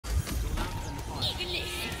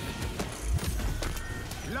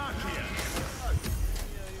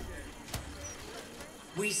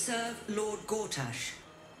We serve Lord Gortash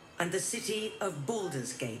and the city of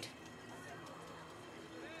Baldur's Gate.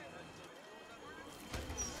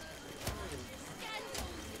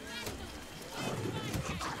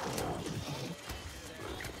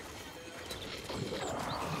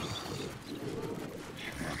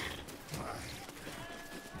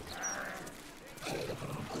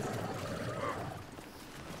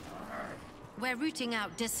 We're rooting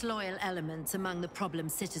out disloyal elements among the problem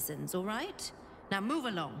citizens, all right? Now move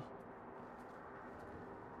along.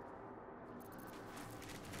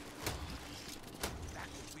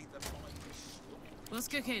 What's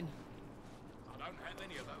cooking? I don't have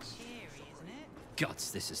any of those. Cheery, isn't it?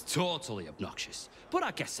 Gods, this is totally obnoxious. But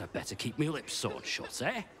I guess I'd better keep my lips sewn shut,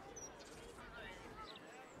 eh?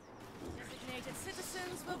 Designated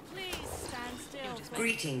citizens will please stand still.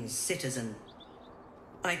 Greetings, citizen.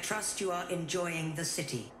 I trust you are enjoying the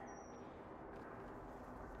city.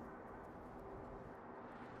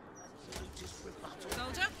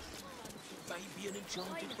 Soldier? Maybe an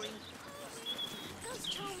enchanted ring. Those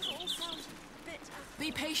charms all sound a bit...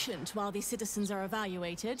 Be patient while these citizens are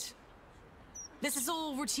evaluated. This is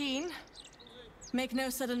all routine. Make no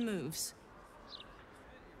sudden moves.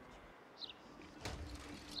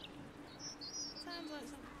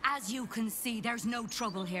 As you can see, there's no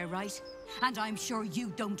trouble here, right? And I'm sure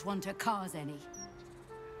you don't want to cause any.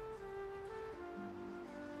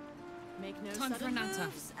 Make no Time for sudden a natter.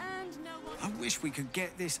 moves, and no one... I wish we could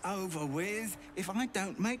get this over with. If I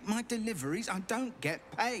don't make my deliveries, I don't get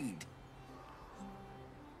paid.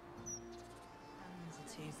 Hands are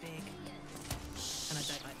too big. And I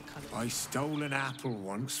don't like the colour. I stole an apple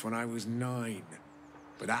once when I was 9.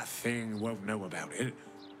 But that thing won't know about it.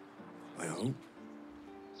 I hope.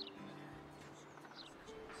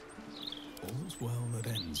 All's well that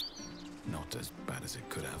ends. Not as bad as it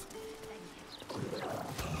could have.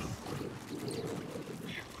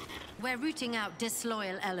 We're rooting out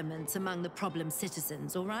disloyal elements among the problem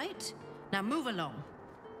citizens, all right? Now move along.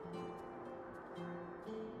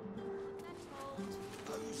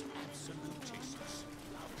 Those absolutists.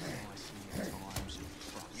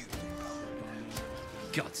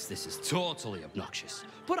 Gods, this is totally obnoxious.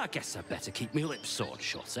 But I guess I'd better keep my lips sewn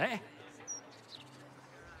shut, eh?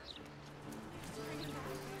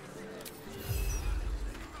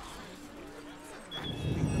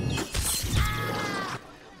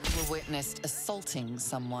 You were witnessed assaulting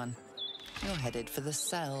someone. You're headed for the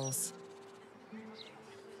cells.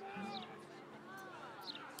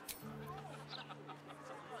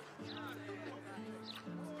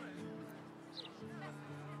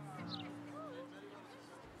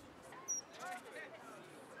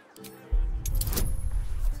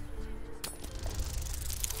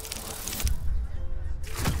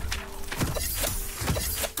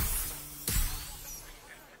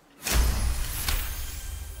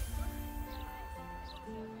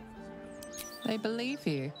 They believe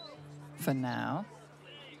you, for now.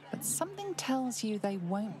 But something tells you they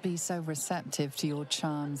won't be so receptive to your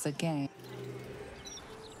charms again.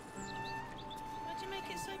 Why'd you make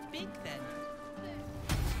it so big, then?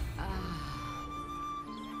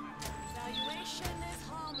 Evaluation is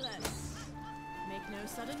harmless. Make no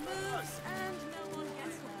sudden moves, and no one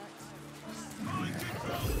gets hurt.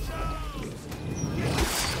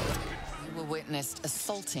 You were witnessed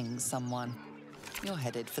assaulting someone. You're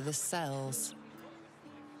headed for the cells.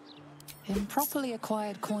 Improperly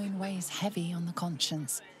acquired coin weighs heavy on the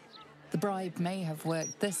conscience. The bribe may have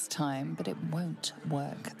worked this time, but it won't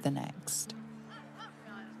work the next.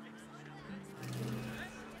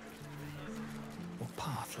 What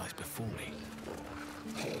path lies before me?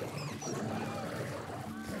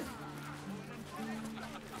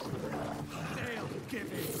 They'll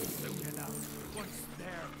give in soon enough. Once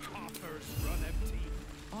their coffers run empty.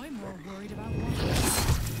 I'm more worried about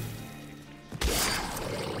what...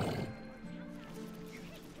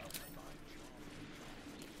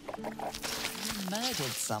 You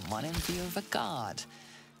murdered someone in view of a guard.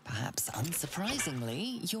 Perhaps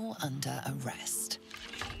unsurprisingly, you're under arrest.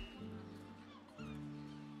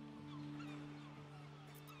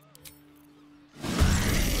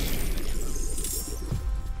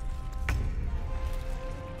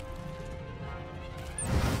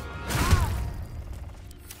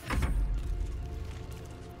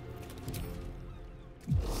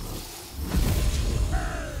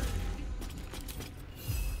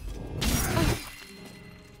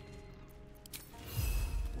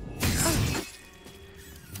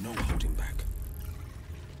 No holding back.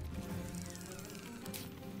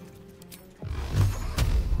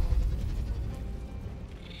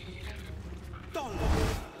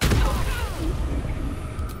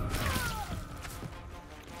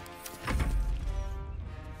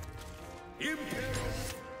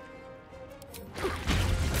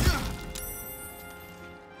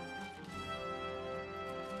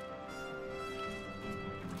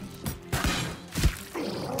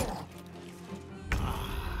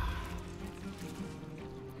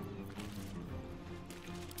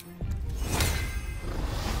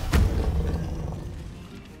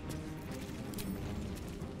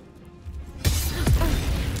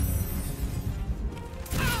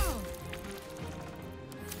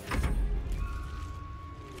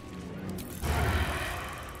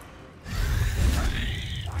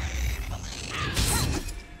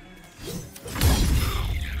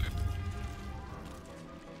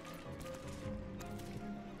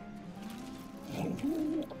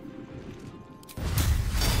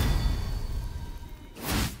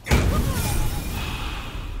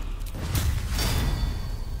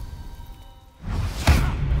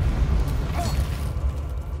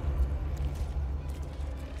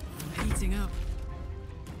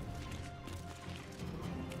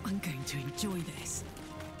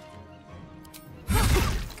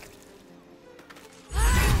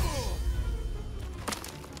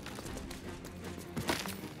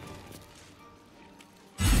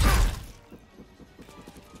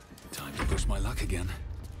 again.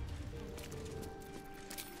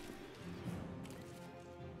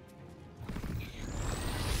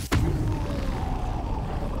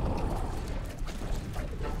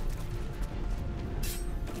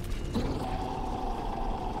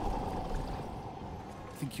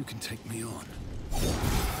 Think you can take me on?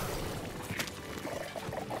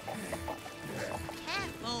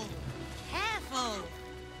 Careful! Careful!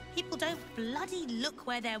 People don't bloody look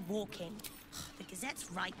where they're walking. The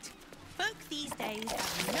Gazette's right. Folk these days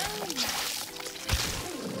have no match